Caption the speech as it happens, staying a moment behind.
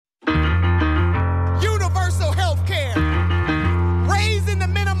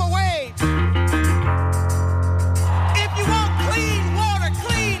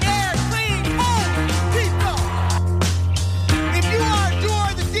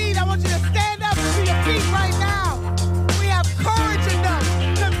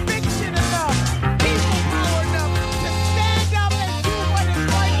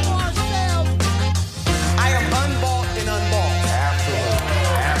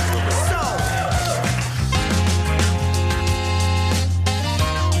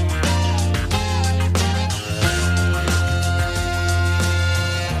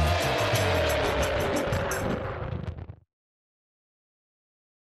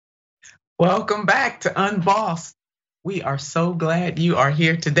Welcome back to Unbossed. We are so glad you are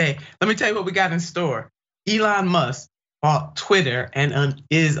here today. Let me tell you what we got in store. Elon Musk bought Twitter and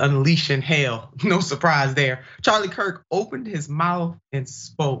is unleashing hell. No surprise there. Charlie Kirk opened his mouth and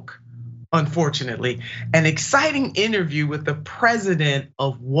spoke, unfortunately. An exciting interview with the president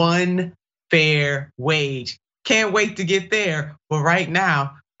of One Fair Wage. Can't wait to get there. But right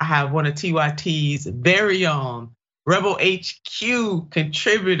now, I have one of TYT's very own Rebel HQ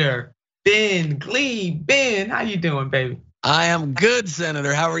contributor, Ben Glee. Ben, how you doing, baby? I am good,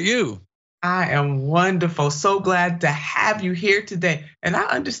 Senator. How are you? I am wonderful. So glad to have you here today. And I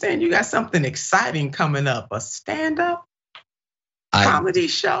understand you got something exciting coming up, a stand-up comedy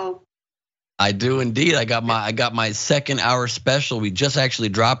show. I do indeed. I got my second hour special. We just actually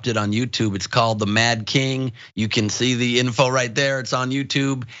dropped it on YouTube. It's called The Mad King. You can see the info right there. It's on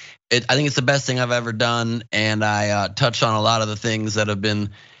YouTube. I think it's the best thing I've ever done, and I touch on a lot of the things that have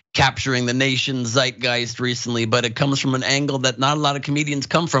been capturing the nation's zeitgeist recently, but it comes from an angle that not a lot of comedians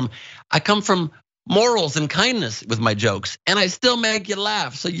come from. I come from morals and kindness with my jokes, and I still make you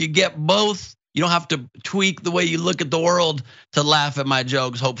laugh. So you get both. You don't have to tweak the way you look at the world to laugh at my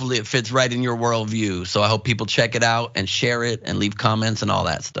jokes. Hopefully it fits right in your worldview. So I hope people check it out and share it and leave comments and all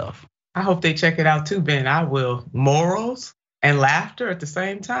that stuff. I hope they check it out too, Ben. I will. Morals and laughter at the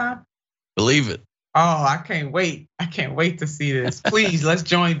same time. Believe it. Oh, I can't wait. I can't wait to see this. Please, let's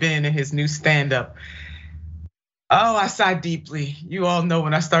join Ben in his new stand-up. Oh, I sigh deeply. You all know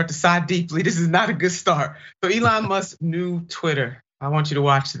when I start to sigh deeply, this is not a good start. So Elon Musk's new Twitter. I want you to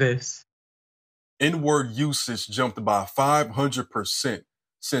watch this. N-word usage jumped by 500%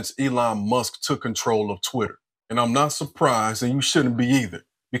 since Elon Musk took control of Twitter. And I'm not surprised, and you shouldn't be either.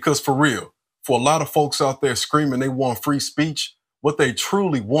 Because for real, for a lot of folks out there screaming they want free speech, what they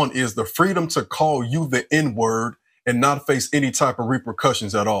truly want is the freedom to call you the N-word and not face any type of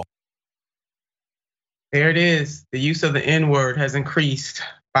repercussions at all. There it is. The use of the N-word has increased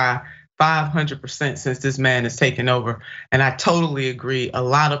by 500% since this man has taken over. And I totally agree. A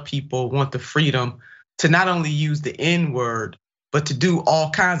lot of people want the freedom to not only use the N-word, but to do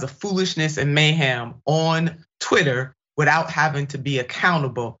all kinds of foolishness and mayhem on Twitter without having to be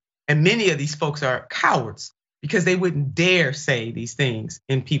accountable. And many of these folks are cowards, because they wouldn't dare say these things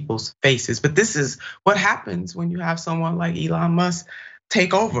in people's faces. But this is what happens when you have someone like Elon Musk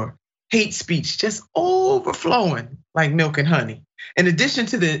take over. Hate speech just overflowing like milk and honey. In addition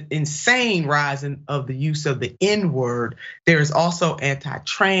to the insane rise of the use of the N-word, there is also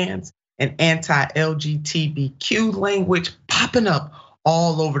anti-trans and anti-LGBTQ language popping up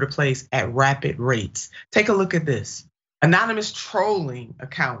all over the place at rapid rates. Take a look at this. Anonymous trolling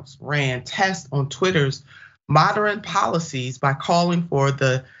accounts ran tests on Twitter's modern policies by calling for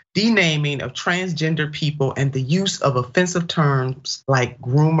the denaming of transgender people and the use of offensive terms like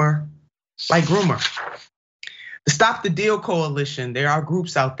groomer. The Stop the Deal Coalition, there are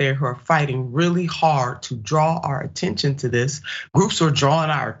groups out there who are fighting really hard to draw our attention to this. Groups were drawing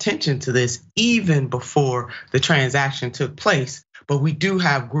our attention to this even before the transaction took place. But we do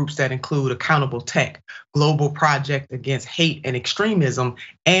have groups that include Accountable Tech, Global Project Against Hate and Extremism,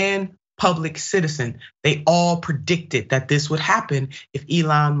 and Public Citizen. They all predicted that this would happen if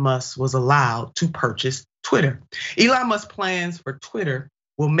Elon Musk was allowed to purchase Twitter. Elon Musk's plans for Twitter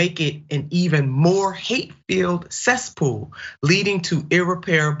will make it an even more hate-filled cesspool, leading to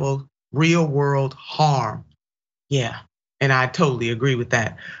irreparable real-world harm. Yeah, and I totally agree with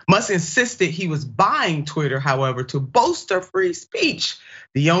that. Musk insisted he was buying Twitter, however, to bolster free speech.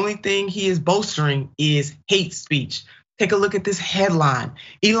 The only thing he is bolstering is hate speech. Take a look at this headline.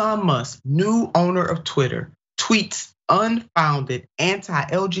 Elon Musk, new owner of Twitter, tweets unfounded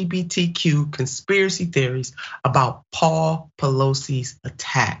anti-LGBTQ conspiracy theories about Paul Pelosi's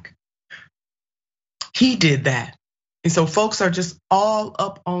attack. He did that. And so folks are just all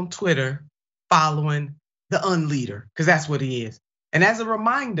up on Twitter following the unleader, because that's what he is. And as a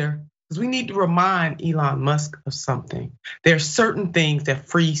reminder, because we need to remind Elon Musk of something. There are certain things that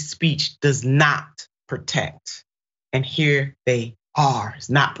free speech does not protect. And here they are. It's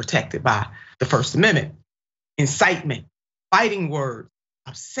not protected by the First Amendment. Incitement, fighting words,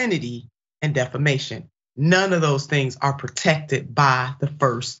 obscenity, and defamation. None of those things are protected by the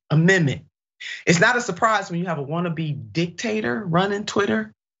First Amendment. It's not a surprise when you have a wannabe dictator running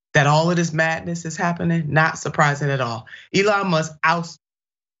Twitter that all of this madness is happening. Not surprising at all. Elon Musk ousts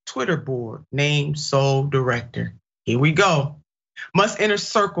Twitter board, named sole director. Here we go. Musk Inner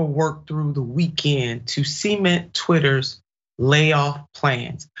Circle worked through the weekend to cement Twitter's layoff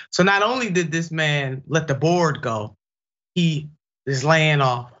plans. So not only did this man let the board go, he is laying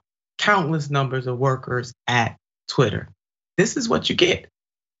off countless numbers of workers at Twitter. This is what you get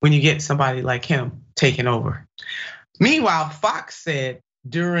when you get somebody like him taking over. Meanwhile, Fox said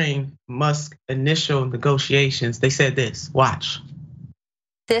during Musk's initial negotiations, they said this, watch.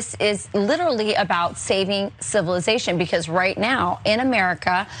 This is literally about saving civilization, because right now in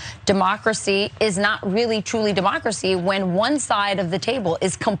America, democracy is not really truly democracy when one side of the table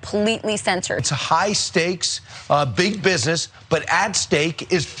is completely censored. It's a high stakes, big business, but at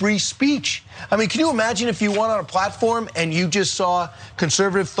stake is free speech. I mean, can you imagine if you went on a platform and you just saw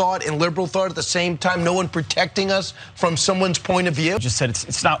conservative thought and liberal thought at the same time, no one protecting us from someone's point of view? Just said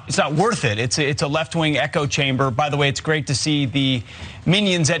it's not worth it. It's a left-wing echo chamber. By the way, it's great to see the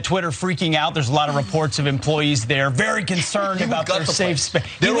minions at Twitter freaking out. There's a lot of reports of employees there very concerned about their safe space.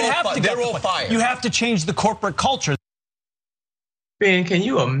 They're all fired. You have to change the corporate culture. Ben, can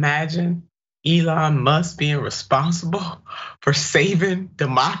you imagine Elon Musk being responsible for saving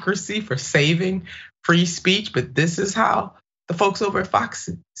democracy, for saving free speech? But this is how the folks over at Fox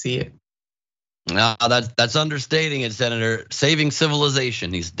see it. No, that's understating it, Senator. Saving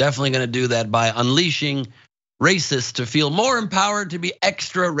civilization. He's definitely going to do that by unleashing racists to feel more empowered to be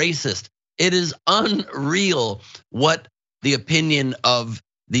extra racist. It is unreal what the opinion of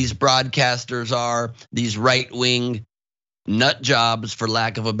these broadcasters are, these right-wing nut jobs, for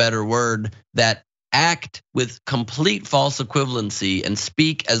lack of a better word, that act with complete false equivalency and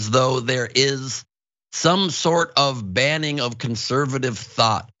speak as though there is some sort of banning of conservative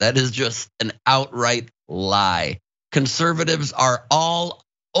thought. That is just an outright lie. Conservatives are all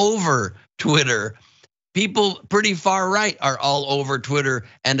over Twitter. People pretty far right are all over Twitter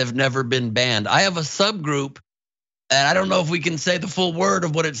and have never been banned. I have a subgroup, and I don't know if we can say the full word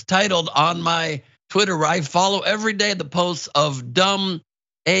of what it's titled on my Twitter, where I follow every day the posts of dumb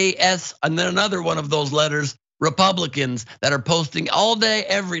AS and then another one of those letters, Republicans, that are posting all day,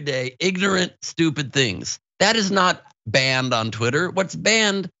 every day, ignorant, stupid things. That is not banned on Twitter. What's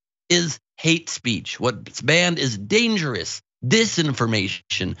banned is hate speech. What's banned is dangerous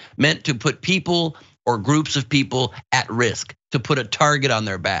disinformation meant to put people or groups of people at risk, to put a target on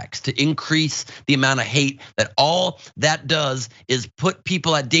their backs, to increase the amount of hate that all that does is put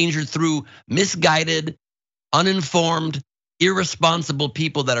people at danger through misguided, uninformed, irresponsible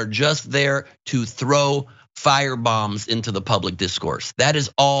people that are just there to throw firebombs into the public discourse. That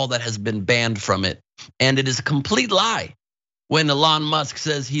is all that has been banned from it. And it is a complete lie when Elon Musk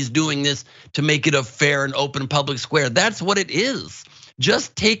says he's doing this to make it a fair and open public square. That's what it is.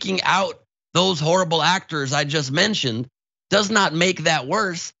 Just taking out those horrible actors I just mentioned does not make that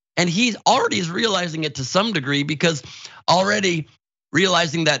worse. And he already is realizing it to some degree, because already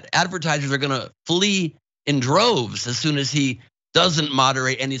realizing that advertisers are gonna flee in droves as soon as he doesn't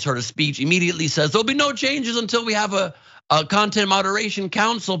moderate any sort of speech, immediately says there'll be no changes until we have a content moderation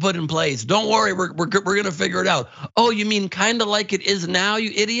council put in place. Don't worry, we're gonna figure it out. Oh, you mean kind of like it is now,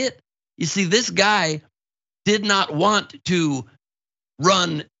 you idiot? You see, this guy did not want to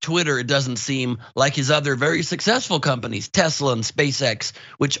run Twitter, it doesn't seem, like his other very successful companies, Tesla and SpaceX,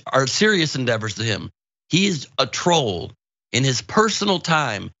 which are serious endeavors to him. He's a troll in his personal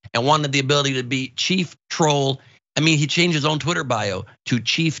time and wanted the ability to be chief troll. I mean, he changed his own Twitter bio to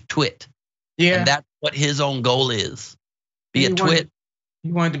chief twit. Yeah. And that's what his own goal is. Be a twit.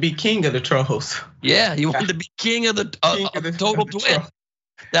 He wanted to be king of the trolls. Yeah, he wanted to be king of the total twit.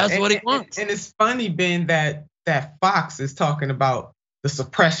 That's what he wants. And it's funny, Ben, that Fox is talking about the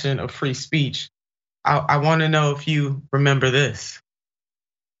suppression of free speech. I want to know if you remember this.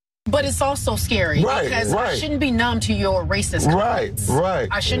 But it's also scary because I shouldn't be numb to your racist comments. Right.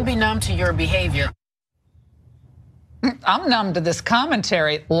 I shouldn't be numb to your behavior. I'm numb to this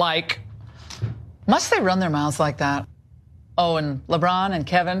commentary. Like, must they run their mouths like that? Oh, and LeBron and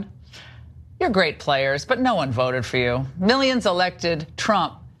Kevin, you're great players, but no one voted for you. Millions elected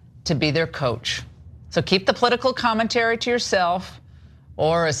Trump to be their coach. So keep the political commentary to yourself.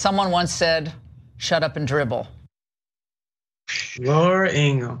 Or as someone once said, shut up and dribble. Laura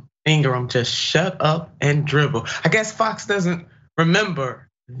Ingraham, just shut up and dribble. I guess Fox doesn't remember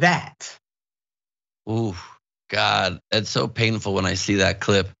that. Ooh, God, it's so painful when I see that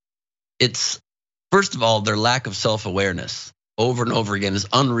clip. It's, first of all, their lack of self-awareness over and over again is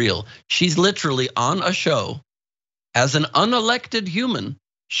unreal. She's literally on a show as an unelected human,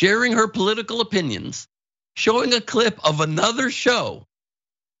 sharing her political opinions, showing a clip of another show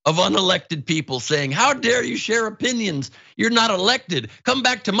of unelected people saying, how dare you share opinions? You're not elected. Come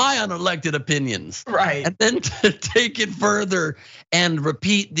back to my unelected opinions. Right. And then to take it further and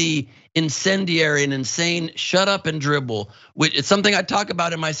repeat the incendiary and insane shut up and dribble, which is something I talk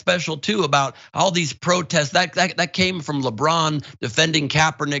about in my special too, about all these protests. That came from LeBron defending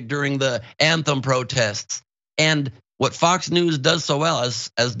Kaepernick during the anthem protests. And what Fox News does so well, as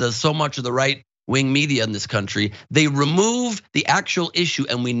does so much of the right-wing media in this country, they remove the actual issue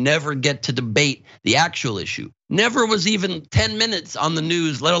and we never get to debate the actual issue. Never was even 10 minutes on the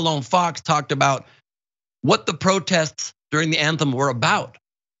news, let alone Fox, talked about what the protests during the anthem were about.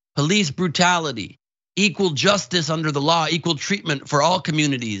 Police brutality, equal justice under the law, equal treatment for all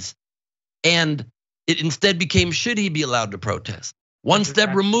communities. And it instead became, should he be allowed to protest? One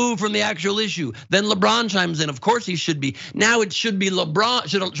step removed from the actual issue. Then LeBron chimes in. Of course he should be. Now it should be LeBron.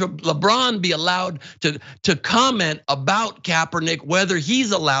 Should LeBron be allowed to comment about Kaepernick, whether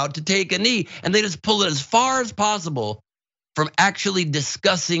he's allowed to take a knee? And they just pull it as far as possible from actually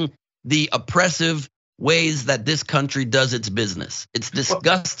discussing the oppressive ways that this country does its business. It's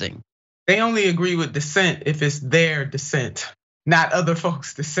disgusting. They only agree with dissent if it's their dissent, not other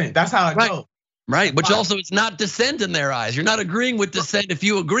folks' dissent. That's how it goes. Right, which also is not dissent in their eyes. You're not agreeing with dissent if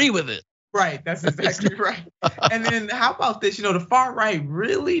you agree with it. Right, that's exactly right. And then how about this? The far right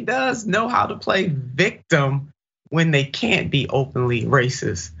really does know how to play victim when they can't be openly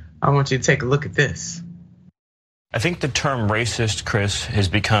racist. I want you to take a look at this. I think the term racist, Chris, has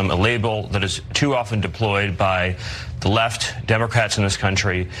become a label that is too often deployed by the left, Democrats in this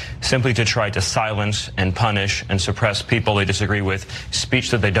country, simply to try to silence and punish and suppress people they disagree with,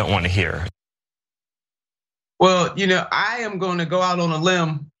 speech that they don't want to hear. Well, I am going to go out on a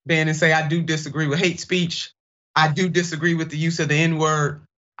limb, Ben, and say I do disagree with hate speech. I do disagree with the use of the N-word.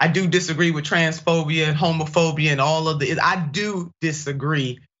 I do disagree with transphobia and homophobia and all of the. I do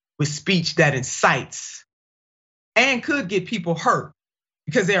disagree with speech that incites and could get people hurt,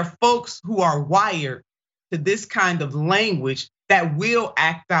 because there are folks who are wired to this kind of language that will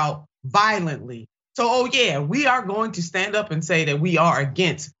act out violently. So, yeah, we are going to stand up and say that we are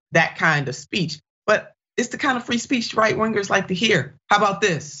against that kind of speech. But it's the kind of free speech right-wingers like to hear. How about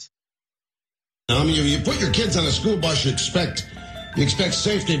this? You put your kids on a school bus, you expect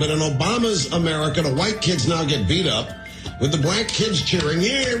safety, but in Obama's America, the white kids now get beat up with the black kids cheering,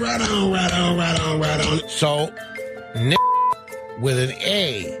 yeah, right on, right on, right on, right on. So, with an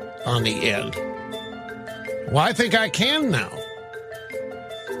A on the end. Well, I think I can now.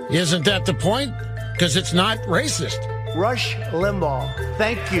 Isn't that the point? Because it's not racist. Rush Limbaugh,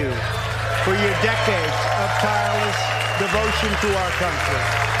 thank you for your decades of tireless devotion to our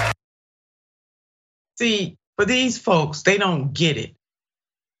country. See, for these folks, they don't get it.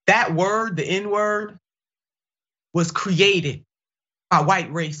 That word, the N-word, was created by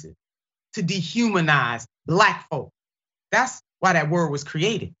white racists to dehumanize black folk. That's why that word was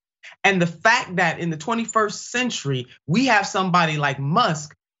created. And the fact that in the 21st century, we have somebody like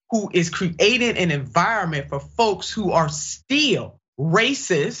Musk who is creating an environment for folks who are still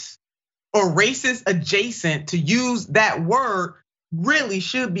racist or racist adjacent to use that word really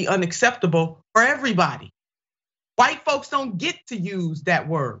should be unacceptable for everybody. White folks don't get to use that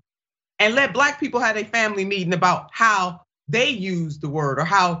word. And let black people have a family meeting about how they use the word or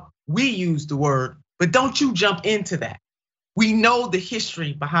how we use the word, but don't you jump into that. We know the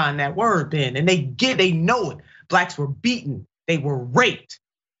history behind that word, Ben, and they know it. Blacks were beaten, they were raped,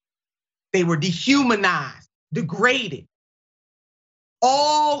 they were dehumanized, degraded.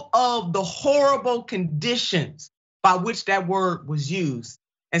 All of the horrible conditions by which that word was used.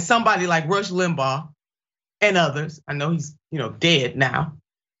 And somebody like Rush Limbaugh and others, I know he's dead now,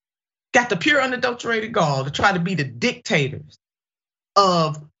 got the pure unadulterated gall to try to be the dictators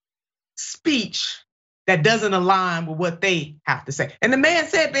of speech that doesn't align with what they have to say. And the man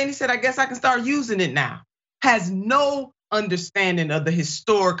said, Ben, he said, I guess I can start using it now. Has no understanding of the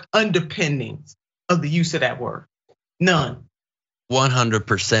historic underpinnings of the use of that word. None.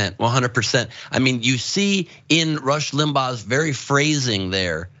 100%, 100%. I mean, you see in Rush Limbaugh's very phrasing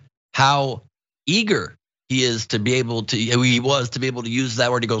there how eager he is to be able to, he was to be able to use that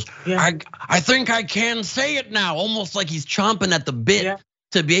word. He goes, yeah. I think I can say it now, almost like he's chomping at the bit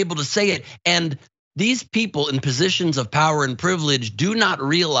to be able to say it. And these people in positions of power and privilege do not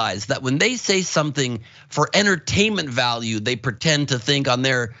realize that when they say something for entertainment value, they pretend to think on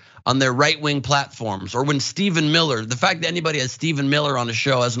their right-wing platforms, or when Stephen Miller, the fact that anybody has Stephen Miller on a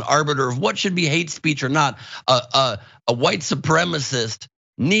show as an arbiter of what should be hate speech or not, a white supremacist,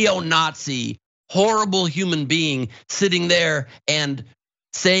 neo-Nazi, horrible human being sitting there and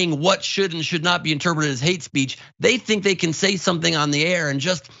saying what should and should not be interpreted as hate speech, they think they can say something on the air and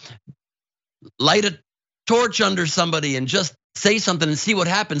just light a torch under somebody and just say something and see what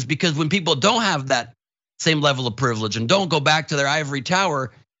happens. Because when people don't have that same level of privilege and don't go back to their ivory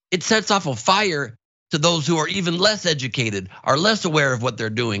tower, it sets off a fire to those who are even less educated, are less aware of what they're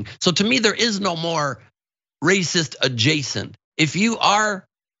doing. So to me, there is no more racist adjacent. If you are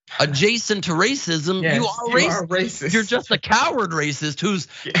adjacent to racism, yes, you are racist. You're just a coward racist who's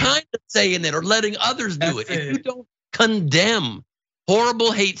kind of saying it or letting others do it. If you don't condemn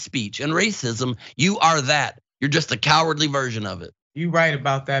horrible hate speech and racism, you are that. You're just a cowardly version of it. You're right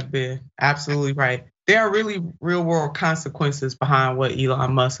about that, Ben. Absolutely right. There are really real world consequences behind what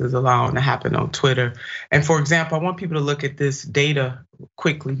Elon Musk is allowing to happen on Twitter. And for example, I want people to look at this data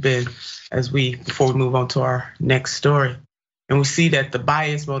quickly, Ben, before we move on to our next story. And we see that the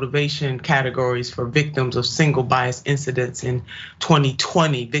bias motivation categories for victims of single bias incidents in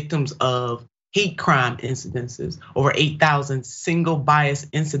 2020, victims of hate crime incidences, over 8,000 single bias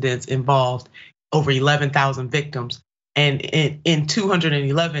incidents involved over 11,000 victims. And in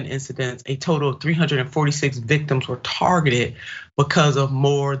 211 incidents, a total of 346 victims were targeted because of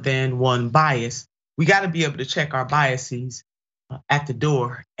more than one bias. We got to be able to check our biases at the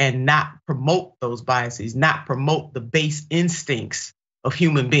door and not promote those biases, not promote the base instincts of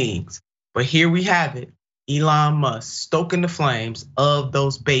human beings. But here we have it, Elon Musk stoking the flames of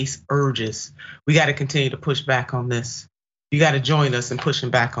those base urges. We got to continue to push back on this. You got to join us in pushing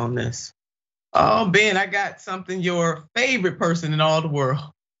back on this. Oh, Ben, I got something, your favorite person in all the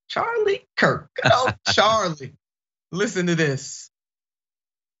world, Charlie Kirk. Good old Charlie. Listen to this.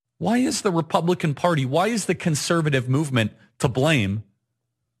 Why is the Republican Party, why is the conservative movement to blame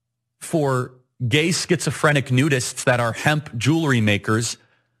for gay schizophrenic nudists that are hemp jewelry makers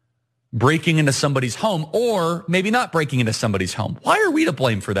breaking into somebody's home, or maybe not breaking into somebody's home? Why are we to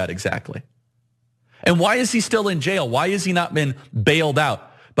blame for that exactly? And why is he still in jail? Why has he not been bailed out?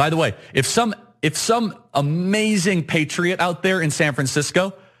 By the way, if some amazing patriot out there in San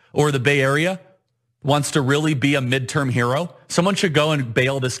Francisco or the Bay Area wants to really be a midterm hero, someone should go and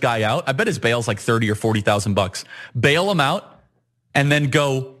bail this guy out. I bet his bail's like $30,000 or $40,000. Bail him out and then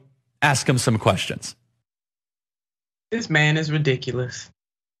go ask him some questions. This man is ridiculous.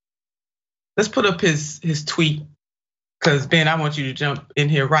 Let's put up his tweet, because Ben, I want you to jump in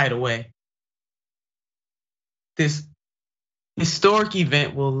here right away. This historic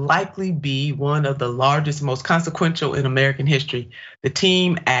event will likely be one of the largest, most consequential in American history. The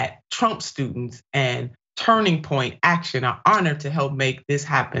team at Trump Students and Turning Point Action are honored to help make this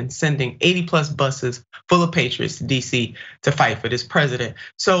happen, sending 80+ buses full of patriots to DC to fight for this president.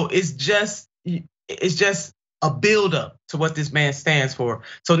 So it's just a buildup to what this man stands for.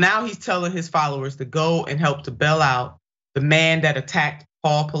 So now he's telling his followers to go and help to bail out the man that attacked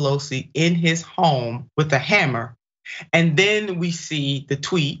Paul Pelosi in his home with a hammer. And then we see the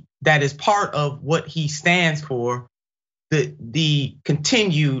tweet that is part of what he stands for, the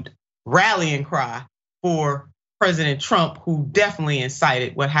continued rallying cry for President Trump, who definitely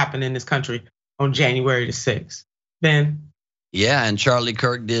incited what happened in this country on January the 6th. Ben? Yeah, and Charlie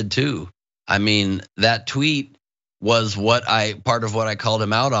Kirk did too. I mean, that tweet was part of what I called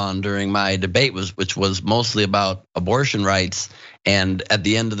him out on during my debate, which was mostly about abortion rights. And at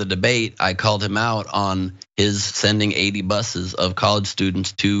the end of the debate, I called him out on his sending 80 buses of college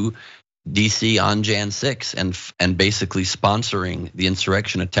students to DC on Jan 6 and basically sponsoring the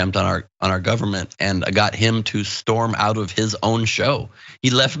insurrection attempt on our government. And I got him to storm out of his own show.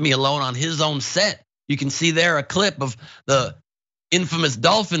 He left me alone on his own set. You can see there a clip of the infamous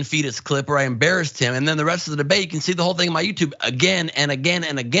dolphin fetus clip where I embarrassed him. And then the rest of the debate, you can see the whole thing on my YouTube again and again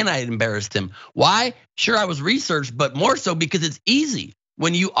and again. I embarrassed him. Why? Sure, I was researched, but more so because it's easy.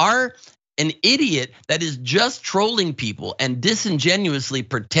 When you are an idiot that is just trolling people and disingenuously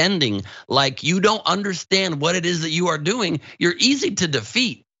pretending like you don't understand what it is that you are doing, you're easy to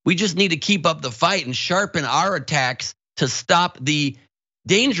defeat. We just need to keep up the fight and sharpen our attacks to stop the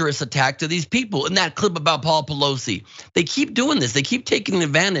dangerous attack to these people. In that clip about Paul Pelosi, they keep doing this. They keep taking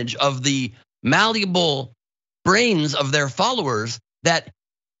advantage of the malleable brains of their followers that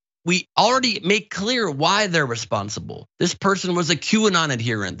we already make clear why they're responsible. This person was a QAnon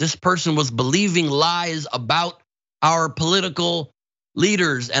adherent. This person was believing lies about our political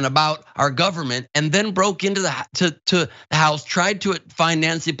leaders and about our government, and then broke into the House, tried to find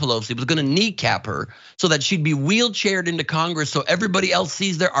Nancy Pelosi, was gonna kneecap her so that she'd be wheelchaired into Congress so everybody else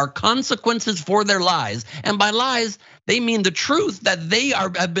sees there are consequences for their lies. And by lies, they mean the truth that they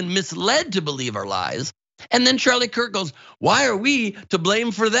have been misled to believe are lies. And then Charlie Kirk goes, why are we to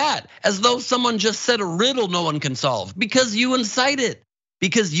blame for that? As though someone just said a riddle no one can solve. Because you incite it.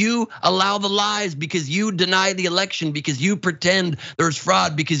 Because you allow the lies, because you deny the election, because you pretend there's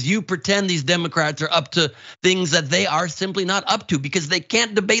fraud, because you pretend these Democrats are up to things that they are simply not up to, because they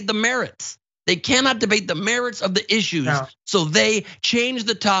can't debate the merits. They cannot debate the merits of the issues. No. So they change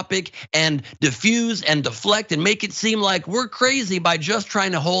the topic and diffuse and deflect and make it seem like we're crazy by just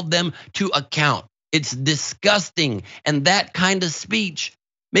trying to hold them to account. It's disgusting. And that kind of speech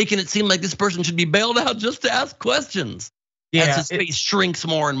making it seem like this person should be bailed out just to ask questions. Yeah, as his face shrinks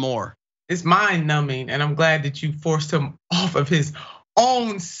more and more. It's mind numbing, and I'm glad that you forced him off of his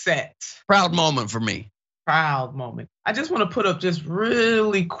own set. Proud moment for me. Proud moment. I just want to put up just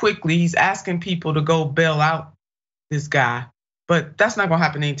really quickly, he's asking people to go bail out this guy, but that's not gonna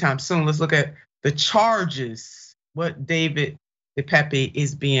happen anytime soon. Let's look at the charges. What David DePepe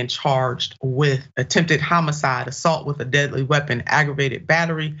is being charged with: attempted homicide, assault with a deadly weapon, aggravated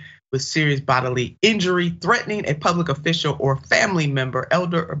battery with serious bodily injury, threatening a public official or family member,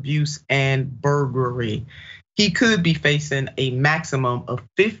 elder abuse, and burglary. He could be facing a maximum of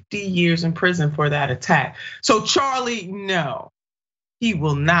 50 years in prison for that attack. So Charlie, no, he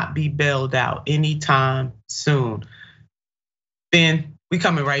will not be bailed out anytime soon. Ben, we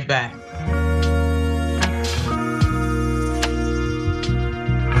coming right back.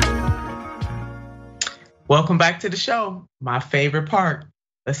 Welcome back to the show. My favorite part.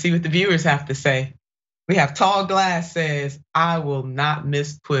 Let's see what the viewers have to say. We have Tall Glass says, I will not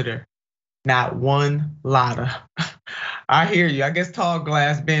miss Twitter. Not one lotta. I hear you. I guess Tall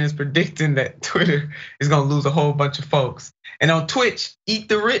Glass Ben is predicting that Twitter is gonna lose a whole bunch of folks. And on Twitch, Eat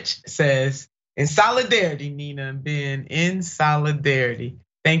the Rich says, in solidarity, Nina and Ben, in solidarity.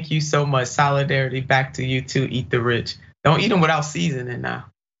 Thank you so much. Solidarity back to you too, Eat the Rich. Don't eat them without seasoning now.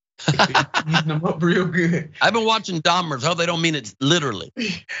 Eating them up real good. I've been watching Dahmers. Hope they don't mean it literally.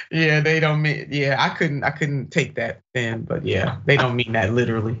 Yeah, they don't mean. Yeah, I couldn't take that then, but yeah, they don't mean that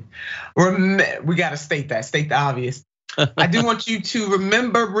literally. We got to state the obvious. I do want you to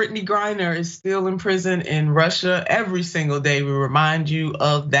remember Brittany Griner is still in prison in Russia. Every single day, we remind you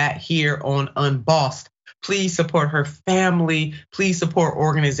of that here on Unbossed. Please support her family. Please support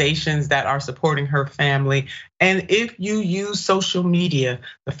organizations that are supporting her family. And if you use social media,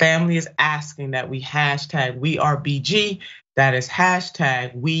 the family is asking that we hashtag WeAreBG. That is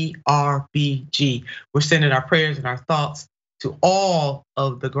hashtag WeAreBG. We're sending our prayers and our thoughts to all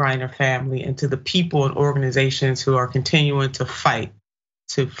of the Griner family and to the people and organizations who are continuing to fight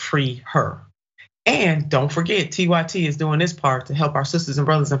to free her. And don't forget, TYT is doing this part to help our sisters and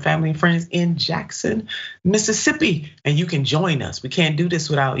brothers and family and friends in Jackson, Mississippi. And you can join us. We can't do this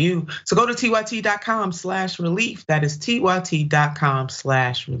without you. So go to tyt.com/relief. That is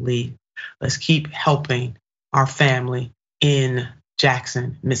tyt.com/relief. Let's keep helping our family in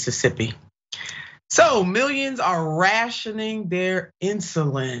Jackson, Mississippi. So millions are rationing their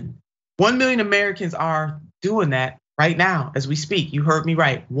insulin. 1 million Americans are doing that right now as we speak. You heard me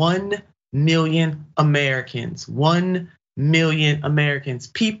right. 1 million Americans, 1 million Americans.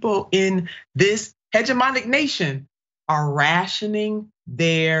 People in this hegemonic nation are rationing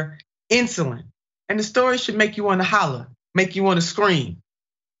their insulin. And the story should make you want to holler, make you want to scream.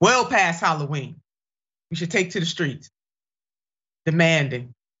 Well past Halloween, we should take to the streets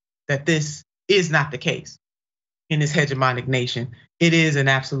demanding that this is not the case in this hegemonic nation. It is an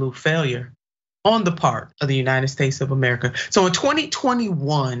absolute failure on the part of the United States of America. So in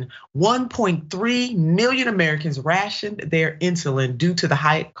 2021, 1.3 million Americans rationed their insulin due to the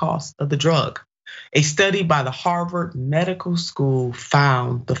high cost of the drug. A study by the Harvard Medical School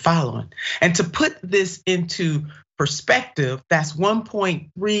found the following. And to put this into perspective, that's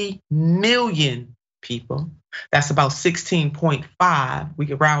 1.3 million people. That's about 16.5, we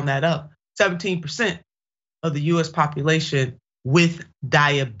could round that up, 17% of the US population with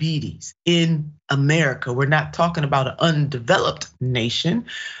diabetes in America. We're not talking about an undeveloped nation.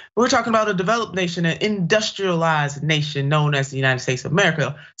 We're talking about a developed nation, an industrialized nation known as the United States of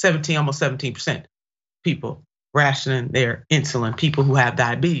America. Almost 17% people rationing their insulin, people who have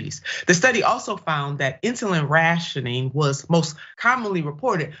diabetes. The study also found that insulin rationing was most commonly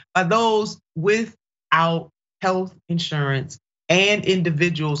reported by those without health insurance and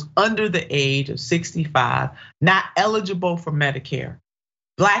individuals under the age of 65 not eligible for Medicare.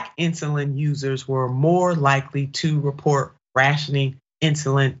 Black insulin users were more likely to report rationing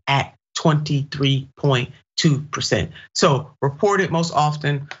insulin at 23.2%. So reported most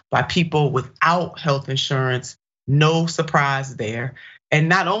often by people without health insurance, no surprise there. And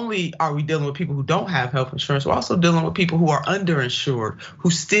not only are we dealing with people who don't have health insurance, we're also dealing with people who are underinsured, who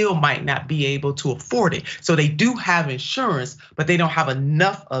still might not be able to afford it. So they do have insurance, but they don't have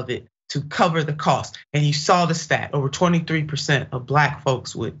enough of it to cover the cost. And you saw the stat, over 23% of Black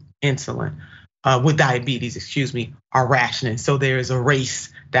folks with insulin, with diabetes, are rationing. So there is a race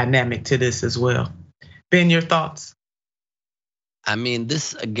dynamic to this as well. Ben, your thoughts? I mean,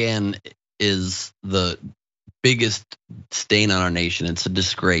 this again is the biggest stain on our nation. It's a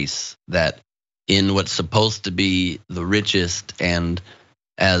disgrace that in what's supposed to be the richest, and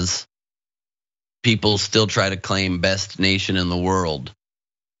as people still try to claim best nation in the world,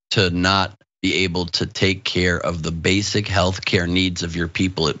 to not be able to take care of the basic health care needs of your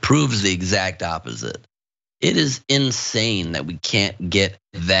people. It proves the exact opposite. It is insane that we can't get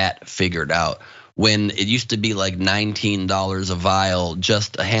that figured out. When it used to be like $19 a vial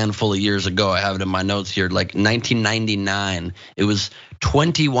just a handful of years ago, I have it in my notes here, like 1999, it was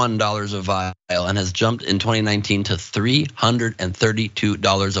 $21 a vial and has jumped in 2019 to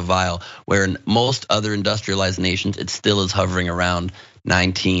 $332 a vial, where in most other industrialized nations, it still is hovering around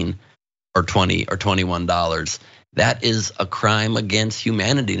 19 or 20 or $21. That is a crime against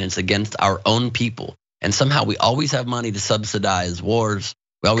humanity, and it's against our own people. And somehow we always have money to subsidize wars.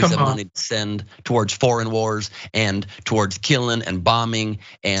 We always have money to send towards foreign wars and towards killing and bombing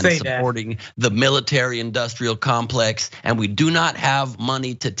and supporting the military industrial complex. And we do not have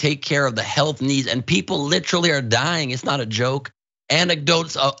money to take care of the health needs. And people literally are dying. It's not a joke.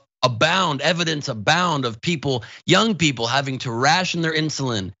 Anecdotes abound, evidence abound of people, young people having to ration their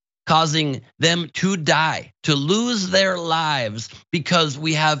insulin, causing them to die, to lose their lives because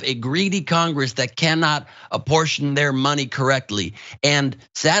we have a greedy Congress that cannot apportion their money correctly. And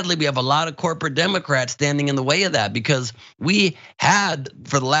sadly, we have a lot of corporate Democrats standing in the way of that, because we had,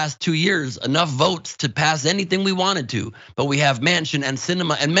 for the last 2 years, enough votes to pass anything we wanted to. But we have Manchin and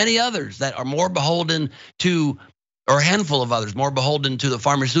Sinema and many others that are more beholden to, or a handful of others, more beholden to the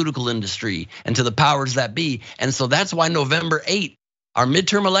pharmaceutical industry and to the powers that be. And so that's why November 8th, our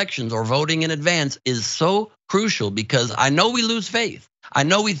midterm elections or voting in advance, is so crucial, because I know we lose faith. I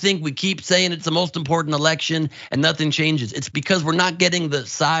know we think, we keep saying it's the most important election and nothing changes. It's because we're not getting the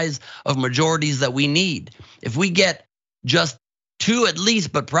size of majorities that we need. If we get just 2 at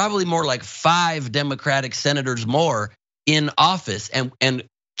least, but probably more like 5 Democratic senators more in office and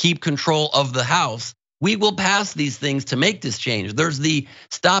keep control of the House, we will pass these things to make this change. There's the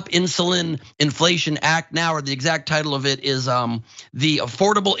Stop Insulin Inflation Act now, or the exact title of it is the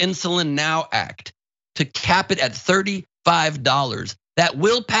Affordable Insulin Now Act, to cap it at $35. That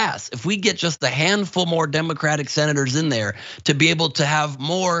will pass if we get just a handful more Democratic senators in there to be able to have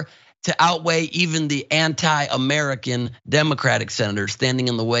more to outweigh even the anti-American Democratic senators standing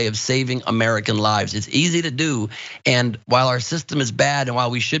in the way of saving American lives. It's easy to do, and while our system is bad and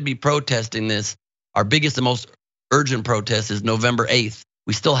while we should be protesting this, our biggest and most urgent protest is November 8th.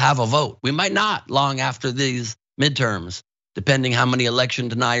 We still have a vote. We might not long after these midterms, depending how many election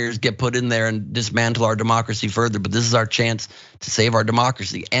deniers get put in there and dismantle our democracy further. But this is our chance to save our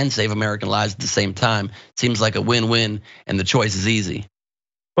democracy and save American lives at the same time. Seems like a win-win, and the choice is easy.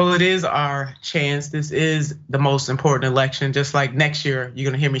 Well, it is our chance. This is the most important election. Just like next year,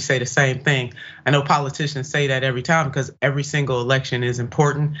 you're gonna hear me say the same thing. I know politicians say that every time because every single election is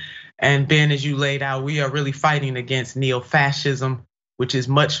important. And Ben, as you laid out, we are really fighting against neo-fascism, which is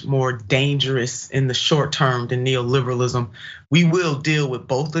much more dangerous in the short term than neoliberalism. We will deal with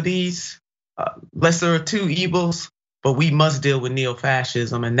both of these lesser of two evils, but we must deal with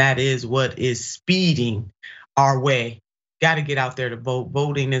neo-fascism, and that is what is speeding our way. Got to get out there to vote.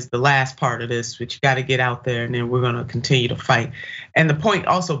 Voting is the last part of this, but you got to get out there, and then we're going to continue to fight. And the point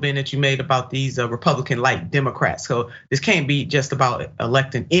also, Ben, that you made about these Republican-like Democrats. So this can't be just about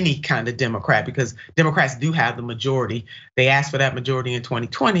electing any kind of Democrat, because Democrats do have the majority. They asked for that majority in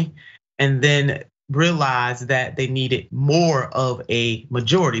 2020, and then realized that they needed more of a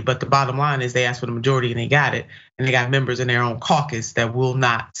majority. But the bottom line is they asked for the majority and they got it. And they got members in their own caucus that will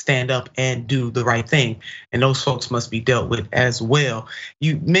not stand up and do the right thing. And those folks must be dealt with as well.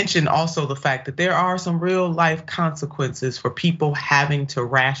 You mentioned also the fact that there are some real life consequences for people having to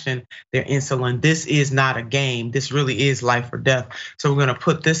ration their insulin. This is not a game. This really is life or death. So we're gonna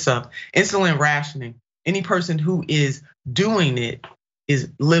put this up. Insulin rationing, any person who is doing it is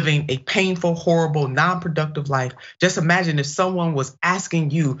living a painful, horrible, non-productive life. Just imagine if someone was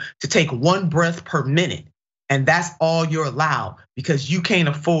asking you to take 1 breath per minute, and that's all you're allowed because you can't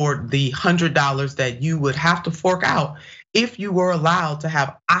afford the $100 that you would have to fork out if you were allowed to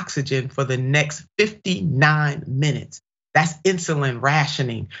have oxygen for the next 59 minutes. That's insulin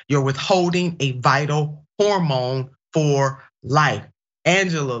rationing. You're withholding a vital hormone for life.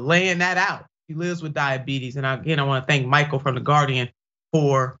 Angela laying that out. She lives with diabetes. And again, I want to thank Michael from The Guardian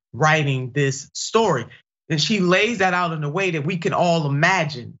for writing this story. And she lays that out in a way that we can all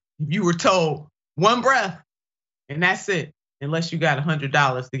imagine. If you were told 1 breath and that's it, unless you got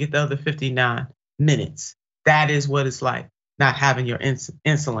 $100 to get the other 59 minutes. That is what it's like not having your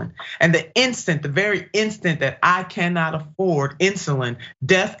insulin. And the very instant that I cannot afford insulin,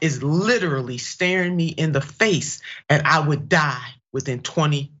 death is literally staring me in the face and I would die within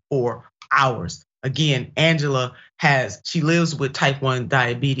 24 hours. Again, Angela she lives with type 1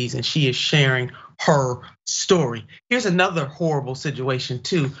 diabetes, and she is sharing her story. Here's another horrible situation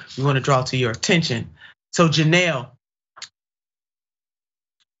too we want to draw to your attention. So Janelle,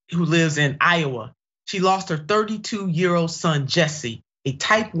 who lives in Iowa, she lost her 32-year-old son, Jesse, a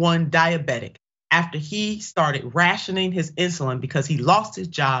type 1 diabetic, after he started rationing his insulin because he lost his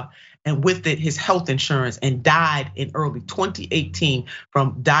job and with it his health insurance, and died in early 2018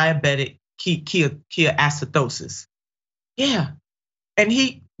 from diabetic ketoacidosis. Yeah, and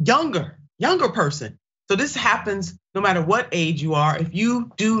he younger person. So this happens no matter what age you are. If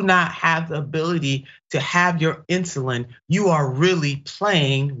you do not have the ability to have your insulin, you are really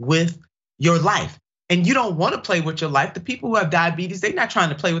playing with your life. And you don't want to play with your life. The people who have diabetes, they're not trying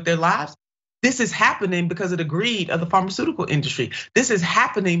to play with their lives. This is happening because of the greed of the pharmaceutical industry. This is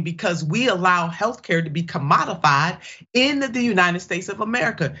happening because we allow healthcare to be commodified in the United States of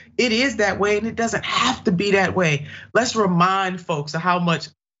America. It is that way, and it doesn't have to be that way. Let's remind folks of how much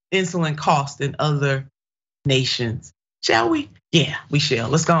insulin costs in other nations. Shall we? Yeah, we shall.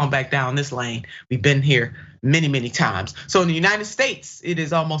 Let's go on back down this lane. We've been here many times. So in the United States, it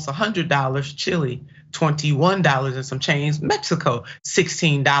is almost $100. Chile, $21 and some change. Mexico,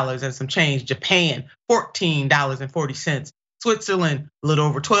 $16 and some change. Japan, $14.40. Switzerland, a little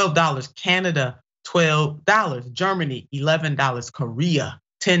over $12. Canada, $12. Germany, $11. Korea,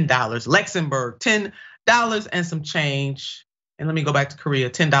 $10. Luxembourg, $10 and some change. And let me go back to Korea,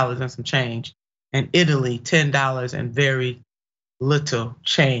 $10 and some change. And Italy, $10 and very little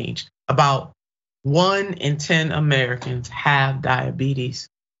change. About 1 in 10 Americans have diabetes.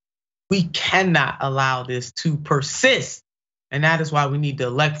 We cannot allow this to persist. And that is why we need to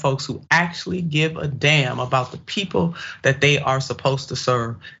elect folks who actually give a damn about the people that they are supposed to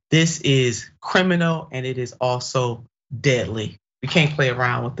serve. This is criminal, and it is also deadly. We can't play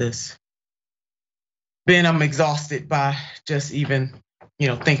around with this. Ben, I'm exhausted by just even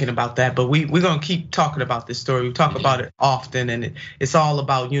thinking about that, but we're gonna keep talking about this story. We talk about it often, and it's all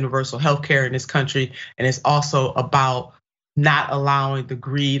about universal health care in this country, and it's also about not allowing the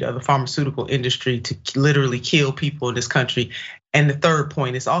greed of the pharmaceutical industry to literally kill people in this country. And the third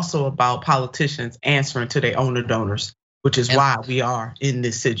point is also about politicians answering to their owner donors, which is why we are in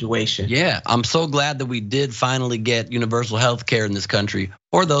this situation. Yeah, I'm so glad that we did finally get universal health care in this country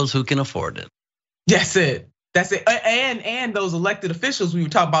for those who can afford it. That's it. That's it. And those elected officials we were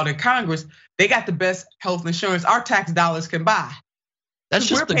talking about in Congress, they got the best health insurance our tax dollars can buy. That's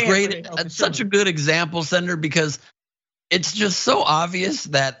just that's such a good example, Senator, because it's just so obvious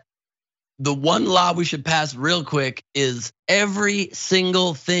that the one law we should pass real quick is every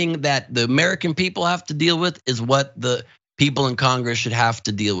single thing that the American people have to deal with is what the people in Congress should have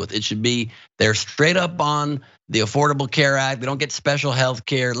to deal with. It should be they're straight up on the Affordable Care Act. They don't get special health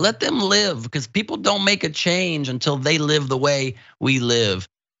care. Let them live, because people don't make a change until they live the way we live.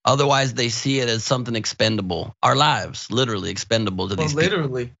 Otherwise, they see it as something expendable. Our lives, literally expendable to these people.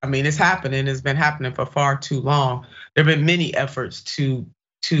 Literally, I mean, it's happening. It's been happening for far too long. There have been many efforts to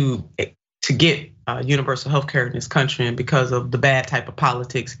get universal health care in this country, and because of the bad type of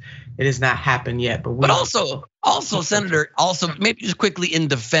politics, it has not happened yet. But also, Senator, maybe just quickly in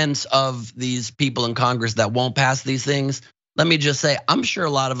defense of these people in Congress that won't pass these things, let me just say, I'm sure a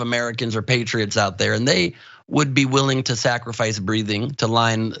lot of Americans are patriots out there, and they would be willing to sacrifice breathing to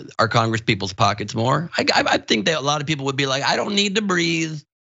line our Congress people's pockets more. I think that a lot of people would be like, I don't need to breathe.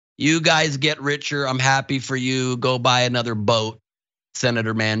 You guys get richer. I'm happy for you. Go buy another boat,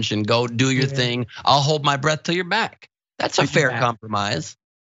 Senator Manchin. Go do your thing. I'll hold my breath till you're back. That's a fair compromise.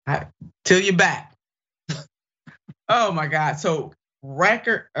 Till you're back. Oh my God. So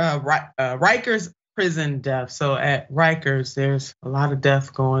Rikers prison death. So at Rikers, there's a lot of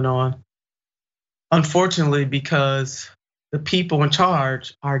death going on. Unfortunately, because the people in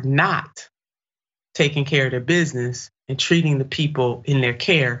charge are not taking care of their business and treating the people in their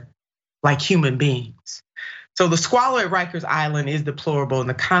care like human beings. So the squalor at Rikers Island is deplorable, and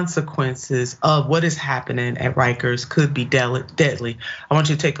the consequences of what is happening at Rikers could be deadly. I want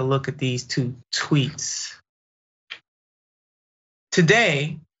you to take a look at these two tweets.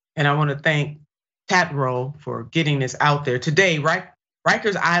 Today, and I want to thank Tatrow for getting this out there. Today,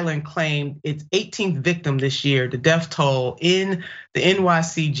 Rikers Island claimed its 18th victim this year, the death toll in the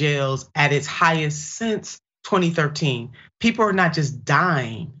NYC jails at its highest since 2013. People are not just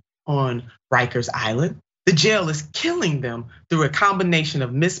dying on Rikers Island. The jail is killing them through a combination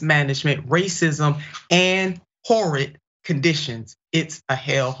of mismanagement, racism, and horrid conditions. it's a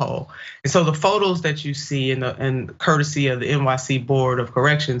hellhole. And so the photos that you see and courtesy of the NYC Board of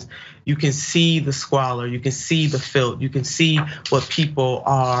Corrections, you can see the squalor, you can see the filth, you can see what people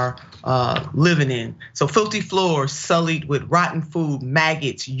are living in. So filthy floors sullied with rotten food,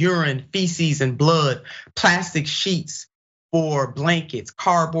 maggots, urine, feces, and blood, plastic sheets for blankets,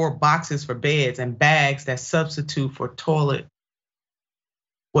 cardboard boxes for beds, and bags that substitute for toilet.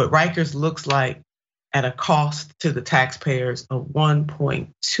 What Rikers looks like at a cost to the taxpayers of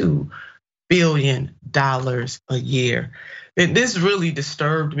 $1.2 billion a year. And this really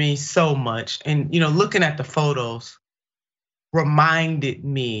disturbed me so much. And looking at the photos reminded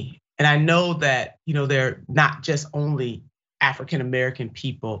me, and I know that they're not just only African American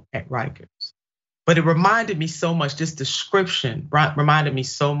people at Rikers, but it reminded me so much, this description reminded me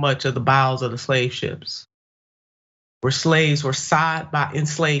so much of the bowels of the slave ships, where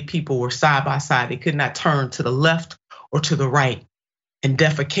enslaved people were side by side. They could not turn to the left or to the right, and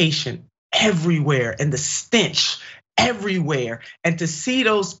defecation everywhere, and the stench everywhere. And to see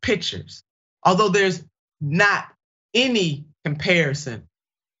those pictures, although there's not any comparison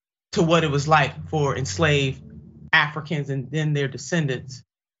to what it was like for enslaved Africans and then their descendants,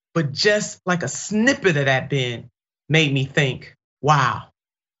 but just like a snippet of that made me think, wow,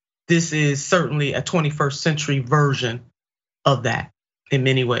 this is certainly a 21st century version of that in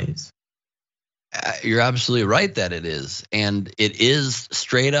many ways. You're absolutely right that it is. And it is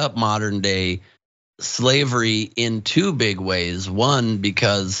straight up modern day slavery in two big ways. One,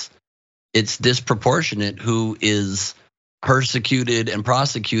 because it's disproportionate who is persecuted and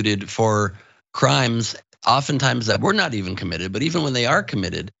prosecuted for crimes oftentimes that were not even committed, but even when they are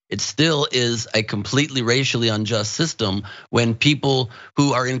committed, it still is a completely racially unjust system when people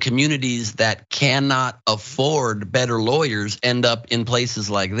who are in communities that cannot afford better lawyers end up in places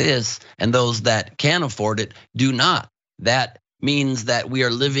like this, and those that can afford it do not. That means that we are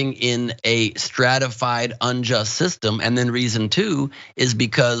living in a stratified, unjust system. And then reason two is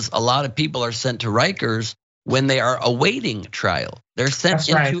because a lot of people are sent to Rikers when they are awaiting trial. They're sent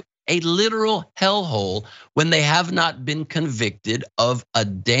into a literal hellhole when they have not been convicted of a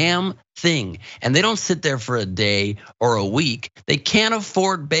damn thing. And they don't sit there for a day or a week. They can't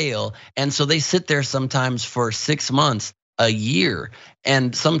afford bail. And so they sit there sometimes for 6 months, a year,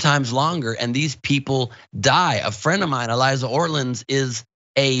 and sometimes longer. And these people die. A friend of mine, Eliza Orleans, is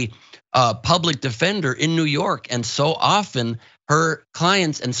a public defender in New York. And so often her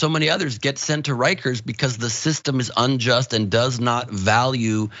clients and so many others get sent to Rikers because the system is unjust and does not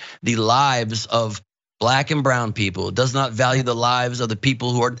value the lives of Black and brown people. It does not value the lives of the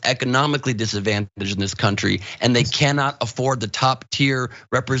people who are economically disadvantaged in this country, and they cannot afford the top tier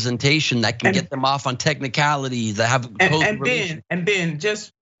representation that can get them off on technicalities that have. And Ben,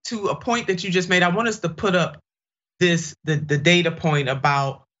 just to a point that you just made, I want us to put up the data point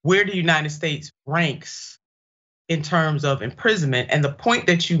about where the United States ranks in terms of imprisonment, and the point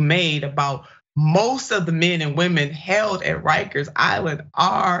that you made about most of the men and women held at Rikers Island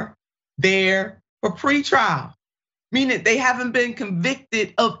are there for pretrial, meaning they haven't been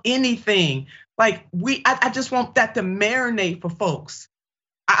convicted of anything. Like I just want that to marinate for folks.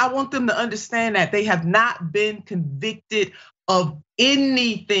 I want them to understand that they have not been convicted of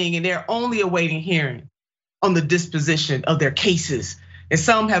anything, and they're only awaiting hearing on the disposition of their cases. And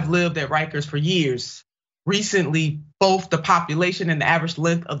some have lived at Rikers for years. Recently, both the population and the average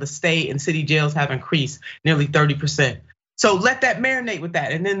length of the stay in city jails have increased nearly 30%. So let that marinate with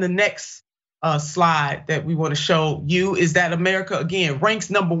that. And then the next slide that we want to show you is that America, again, ranks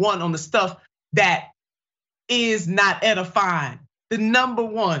 #1 on the stuff that is not edifying. The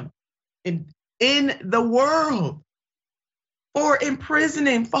 #1 in the world for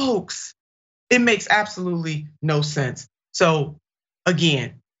imprisoning folks. It makes absolutely no sense. So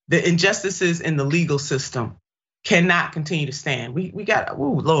again, the injustices in the legal system cannot continue to stand. We got,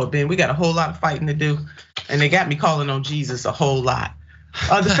 Lord Ben, we got a whole lot of fighting to do, and they got me calling on Jesus a whole lot.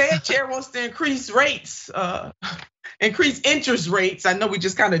 The Fed chair wants to increase rates, increase interest rates. I know we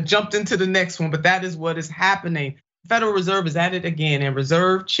just kind of jumped into the next one, but that is what is happening. Federal Reserve is at it again, and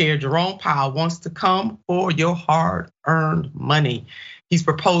Reserve Chair Jerome Powell wants to come for your hard-earned money. He's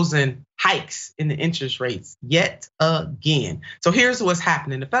proposing hikes in the interest rates yet again. So here's what's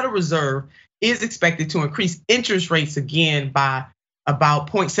happening. The Federal Reserve is expected to increase interest rates again by about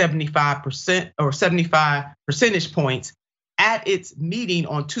 0.75% or 75 percentage points at its meeting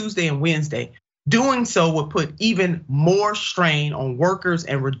on Tuesday and Wednesday. Doing so would put even more strain on workers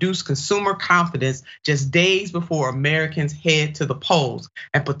and reduce consumer confidence just days before Americans head to the polls,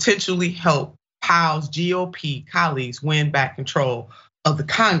 and potentially help Powell's GOP colleagues win back control of the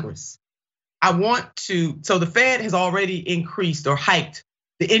Congress. so the Fed has already increased or hiked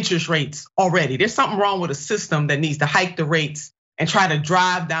the interest rates already. There's something wrong with a system that needs to hike the rates and try to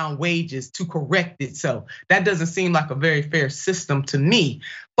drive down wages to correct it. So that doesn't seem like a very fair system to me.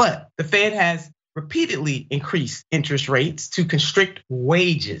 But the Fed has repeatedly increased interest rates to constrict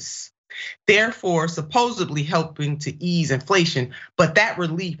wages, therefore supposedly helping to ease inflation. But that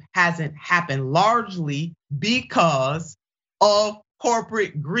relief hasn't happened largely because of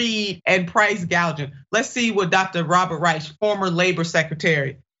corporate greed and price gouging. Let's see what Dr. Robert Reich, former labor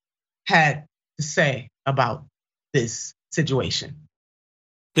secretary, had to say about this situation.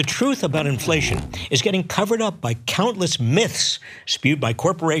 The truth about inflation is getting covered up by countless myths spewed by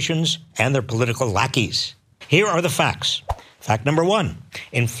corporations and their political lackeys. Here are the facts. Fact number one,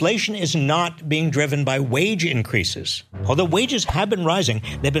 inflation is not being driven by wage increases. Although wages have been rising,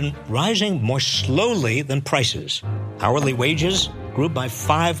 they've been rising more slowly than prices. Hourly wages grew by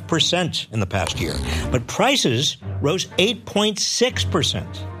 5% in the past year, but prices rose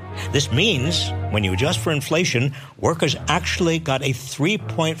 8.6%. This means when you adjust for inflation, workers actually got a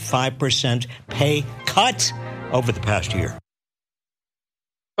 3.5% pay cut over the past year.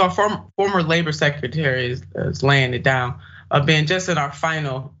 So our former labor secretary is laying it down. Ben, just in our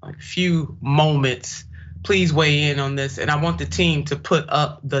final few moments, please weigh in on this. And I want the team to put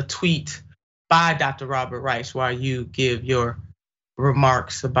up the tweet by Dr. Robert Reich while you give your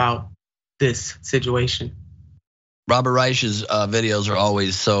remarks about this situation. Robert Reich's videos are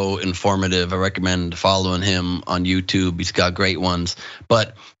always so informative. I recommend following him on YouTube. He's got great ones.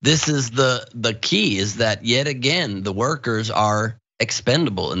 But this is the key, is that yet again, the workers are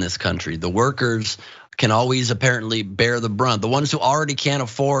expendable in this country. The workers can always apparently bear the brunt. The ones who already can't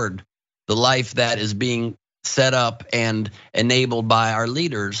afford the life that is being set up and enabled by our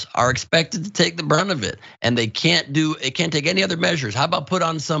leaders are expected to take the brunt of it. And they can't take any other measures. How about put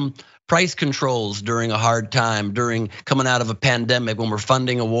on some price controls during a hard time, during coming out of a pandemic, when we're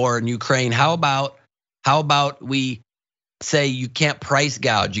funding a war in Ukraine? How about we say you can't price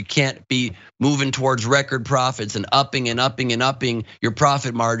gouge, you can't be moving towards record profits and upping your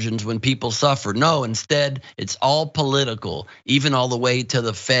profit margins when people suffer? No, instead it's all political, even all the way to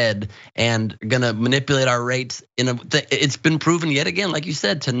the Fed, and gonna manipulate our rates. It's been proven yet again, like you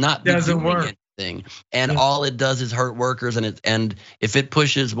said, to not be doing anything. And all it does is hurt workers, and if it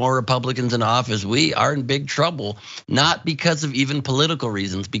pushes more Republicans into office, we are in big trouble, not because of even political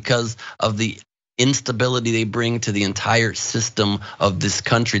reasons, because of the instability they bring to the entire system of this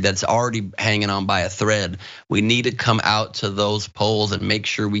country that's already hanging on by a thread. We need to come out to those polls and make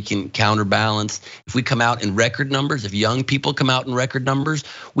sure we can counterbalance. If we come out in record numbers, if young people come out in record numbers,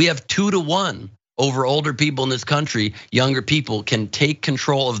 we have 2-to-1 over older people in this country. Younger people can take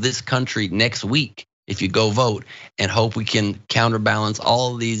control of this country next week if you go vote, and hope we can counterbalance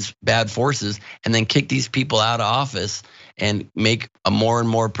all of these bad forces and then kick these people out of office and make a more and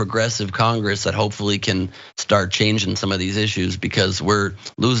more progressive Congress that hopefully can start changing some of these issues, because we're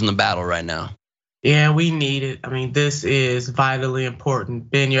losing the battle right now. Yeah, we need it. I mean, this is vitally important.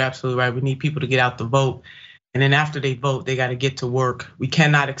 Ben, you're absolutely right. We need people to get out to vote. And then after they vote, they got to get to work. We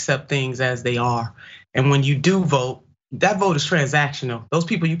cannot accept things as they are. And when you do vote, that vote is transactional. Those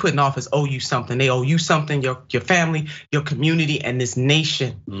people you put in office owe you something. They owe you something, your family, your community, and this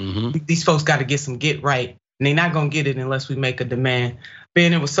nation. These folks got to get some get right. And they're not gonna get it unless we make a demand.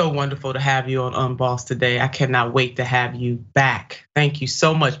 Ben, it was so wonderful to have you on Unbossed today. I cannot wait to have you back. Thank you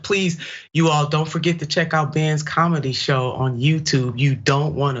so much. Please, you all don't forget to check out Ben's comedy show on YouTube. You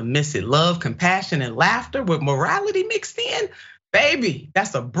don't wanna miss it. Love, compassion, and laughter with morality mixed in. Baby,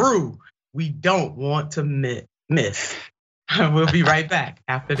 that's a brew we don't want to miss. We'll be right back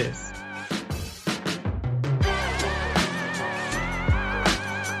after this.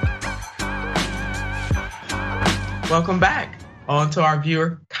 Welcome back. On to our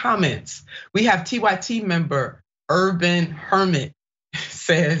viewer comments. We have TYT member Urban Hermit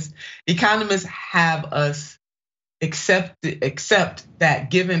says, economists have us accept that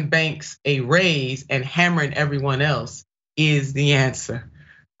giving banks a raise and hammering everyone else is the answer.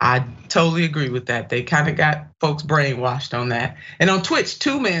 I totally agree with that. They kind of got folks brainwashed on that. And on Twitch,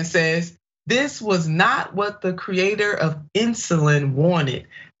 2Man says, this was not what the creator of insulin wanted.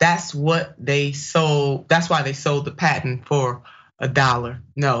 That's what they sold. That's why they sold the patent for $1.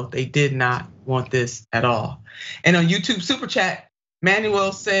 No, they did not want this at all. And on YouTube Super Chat,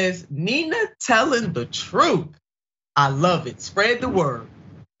 Manuel says, Nina telling the truth. I love it. Spread the word.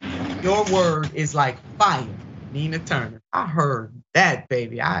 Your word is like fire, Nina Turner. I heard that,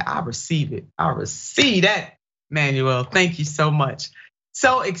 baby. I receive it. I receive that, Manuel. Thank you so much.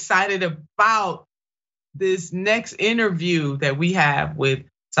 So excited about this next interview that we have with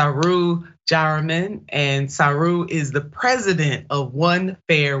Saru Jaramin, and Saru is the president of One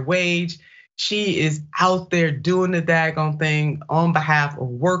Fair Wage. She is out there doing the daggone thing on behalf of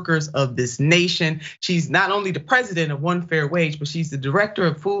workers of this nation. She's not only the president of One Fair Wage, but she's the director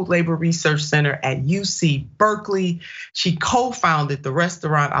of Food Labor Research Center at UC Berkeley. She co-founded the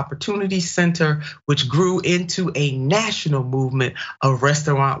Restaurant Opportunity Center, which grew into a national movement of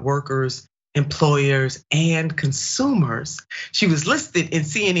restaurant workers, employers, and consumers. She was listed in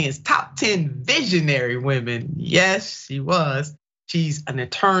CNN's top 10 visionary women. Yes, she was. She's an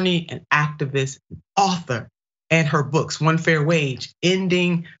attorney, an activist, an author, and her books, One Fair Wage,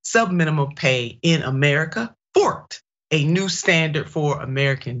 Ending Subminimum Pay in America, Forked, A New Standard for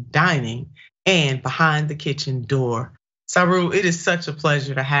American Dining, and Behind the Kitchen Door. Saru, it is such a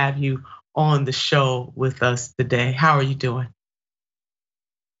pleasure to have you on the show with us today. How are you doing?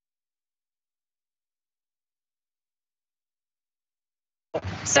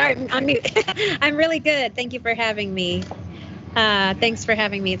 Sorry, I'm on mute. I'm really good. Thank you for having me. Thanks for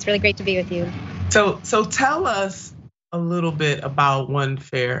having me. It's really great to be with you. So tell us a little bit about One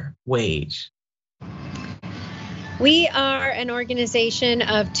Fair Wage. We are an organization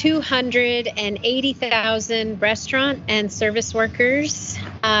of 280,000 restaurant and service workers,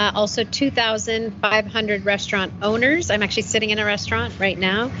 also 2,500 restaurant owners. I'm actually sitting in a restaurant right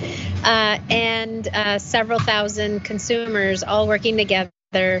now, and several thousand consumers all working together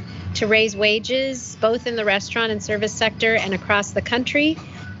to raise wages, both in the restaurant and service sector and across the country,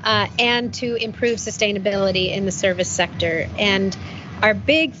 and to improve sustainability in the service sector. And our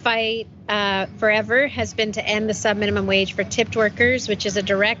big fight forever has been to end the subminimum wage for tipped workers, which is a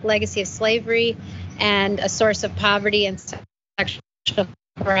direct legacy of slavery and a source of poverty and sexual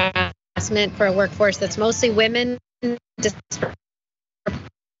harassment for a workforce that's mostly women.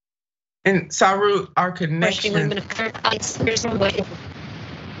 And Saru, our connection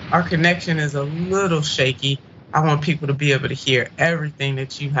is a little shaky. I want people to be able to hear everything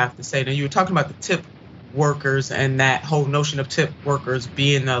that you have to say. Now, you were talking about the tip workers and that whole notion of tip workers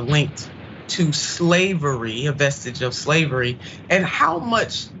being linked to slavery, a vestige of slavery. And how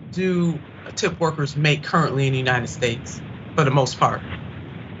much do tip workers make currently in the United States, for the most part?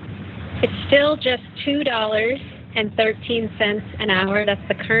 It's still just $2.13 an hour. That's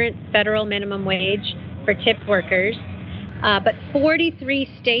the current federal minimum wage for tip workers. But 43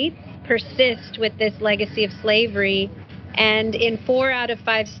 states persist with this legacy of slavery. And in 4 out of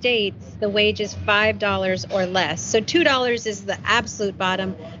 5 states, the wage is $5 or less. So $2 is the absolute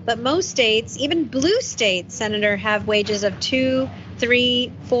bottom. But most states, even blue states, Senator, have wages of $2,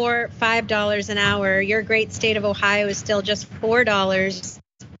 $3, $4, $5 an hour. Your great state of Ohio is still just $4.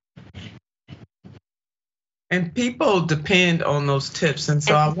 And people depend on those tips. And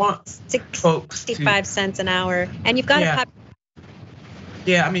so I want folks 65 cents an hour. And you've got to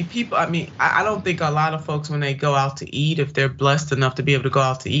Yeah, I mean, I don't think a lot of folks, when they go out to eat, if they're blessed enough to be able to go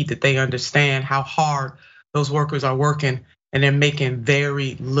out to eat, that they understand how hard those workers are working, and they're making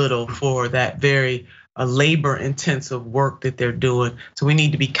very little for that very labor intensive work that they're doing. So we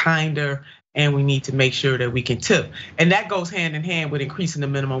need to be kinder, and we need to make sure that we can tip. And that goes hand in hand with increasing the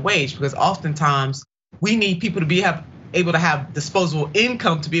minimum wage, because oftentimes we need people to be able to have disposable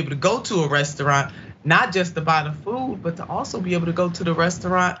income to be able to go to a restaurant, not just to buy the food, but to also be able to go to the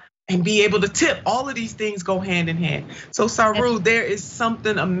restaurant and be able to tip. All of these things go hand in hand. So Saru, there is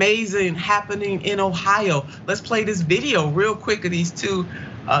something amazing happening in Ohio. Let's play this video real quick of these two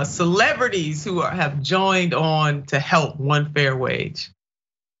celebrities who have joined on to help One Fair Wage.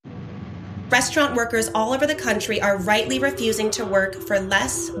 Restaurant workers all over the country are rightly refusing to work for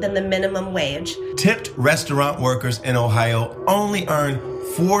less than the minimum wage. Tipped restaurant workers in Ohio only earn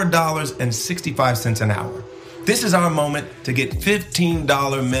 $4.65 an hour. This is our moment to get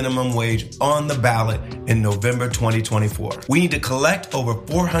 $15 minimum wage on the ballot in November 2024. We need to collect over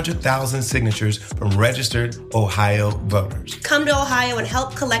 400,000 signatures from registered Ohio voters. Come to Ohio and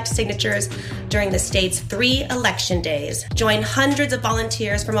help collect signatures during the state's 3 election days. Join hundreds of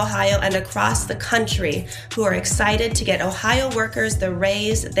volunteers from Ohio and across the country who are excited to get Ohio workers the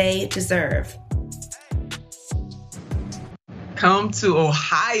raise they deserve. Come to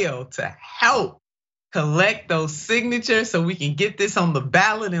Ohio to help collect those signatures so we can get this on the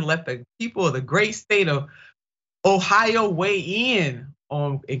ballot and let the people of the great state of Ohio weigh in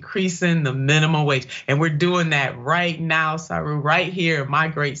on increasing the minimum wage. And we're doing that right now, Saru, right here in my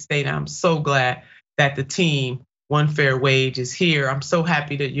great state. I'm so glad that the team, One Fair Wage, is here. I'm so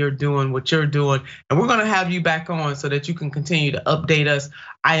happy that you're doing what you're doing. And we're gonna have you back on so that you can continue to update us.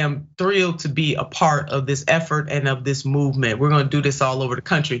 I am thrilled to be a part of this effort and of this movement. We're gonna do this all over the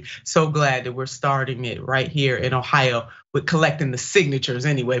country. So glad that we're starting it right here in Ohio with collecting the signatures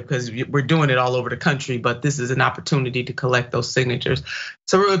anyway, because we're doing it all over the country, but this is an opportunity to collect those signatures.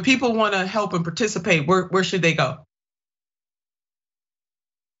 So if people want to help and participate, where should they go?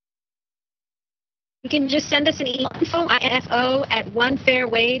 You can just send us an email,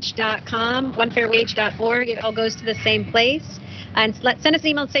 info@onefairwage.com, onefairwage.org. It all goes to the same place. And send us an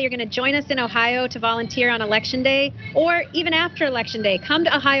email and say you're going to join us in Ohio to volunteer on Election Day, or even after Election Day. Come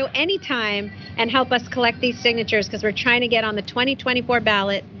to Ohio anytime and help us collect these signatures, because we're trying to get on the 2024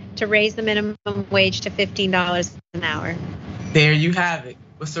 ballot to raise the minimum wage to $15 an hour. There you have it.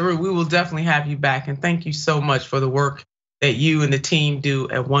 Well, Saru, we will definitely have you back. And thank you so much for the work that you and the team do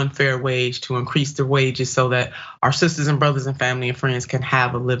at One Fair Wage to increase their wages so that our sisters and brothers and family and friends can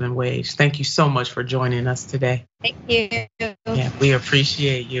have a living wage. Thank you so much for joining us today. Thank you. Yeah, we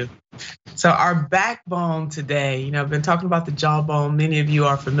appreciate you. So our backbone today, I've been talking about the jawbone. Many of you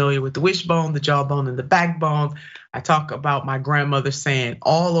are familiar with the wishbone, the jawbone, and the backbone. I talk about my grandmother saying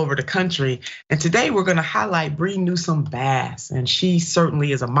all over the country. And today we're gonna highlight Bree Newsome Bass. And she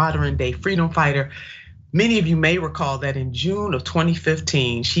certainly is a modern day freedom fighter. Many of you may recall that in June of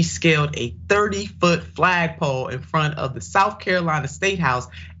 2015, she scaled a 30-foot flagpole in front of the South Carolina State House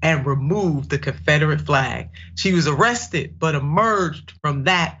and removed the Confederate flag. She was arrested, but emerged from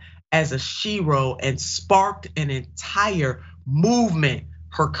that as a shero and sparked an entire movement.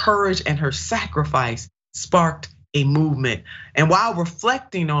 Her courage and her sacrifice sparked a movement. And while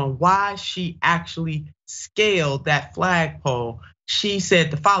reflecting on why she actually scaled that flagpole, she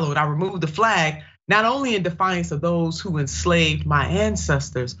said the following: "I removed the flag not only in defiance of those who enslaved my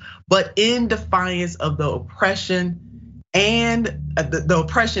ancestors, but in defiance of the oppression and the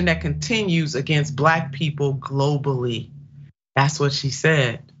oppression that continues against Black people globally." That's what she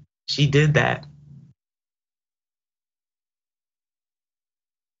said. She did that.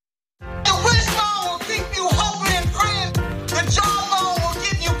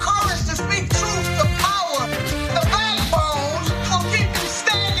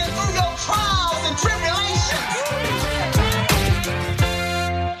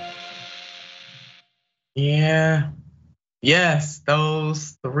 Yeah, yes,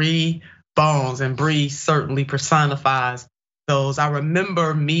 those 3 bones, and Bree certainly personifies those. I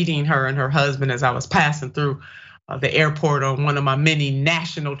remember meeting her and her husband as I was passing through the airport on one of my many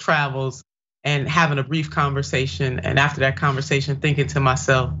national travels and having a brief conversation. And after that conversation, thinking to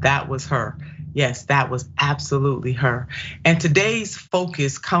myself, that was her. Yes, that was absolutely her. And today's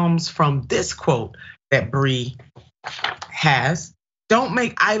focus comes from this quote that Bree has: "Don't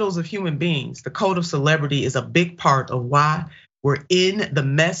make idols of human beings. The code of celebrity is a big part of why we're in the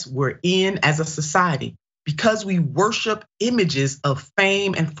mess we're in as a society, because we worship images of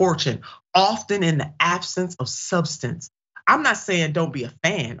fame and fortune, often in the absence of substance." I'm not saying don't be a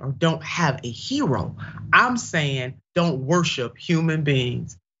fan or don't have a hero. I'm saying don't worship human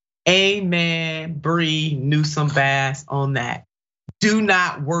beings. Amen, Bree Newsome Bass on that. Do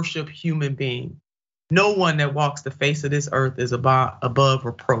not worship human beings. No one that walks the face of this earth is above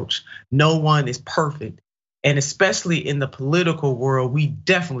reproach. No one is perfect. And especially in the political world, we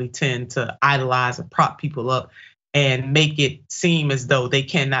definitely tend to idolize and prop people up and make it seem as though they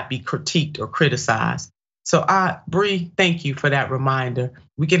cannot be critiqued or criticized. So Bree, thank you for that reminder.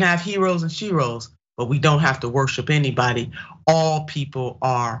 We can have heroes and sheroes, but we don't have to worship anybody. All people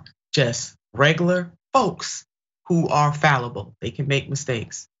are just regular folks who are fallible. They can make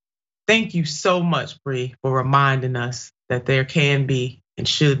mistakes. Thank you so much, Bree, for reminding us that there can be and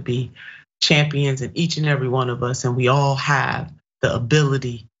should be champions in each and every one of us, and we all have the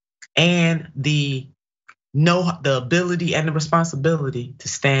ability and the ability and the responsibility to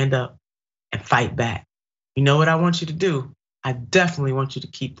stand up and fight back. You know what I want you to do? I definitely want you to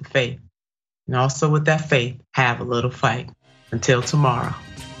keep the faith. And also with that faith, have a little fight. Until tomorrow.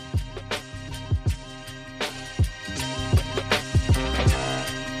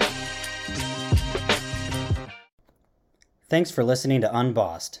 Thanks for listening to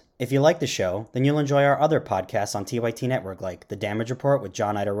Unbossed. If you like the show, then you'll enjoy our other podcasts on TYT Network, like The Damage Report with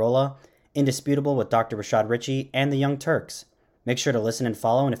John Idarola, Indisputable with Dr. Rashad Ritchie, and The Young Turks. Make sure to listen and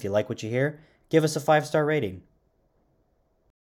follow, and if you like what you hear, give us a 5-star rating.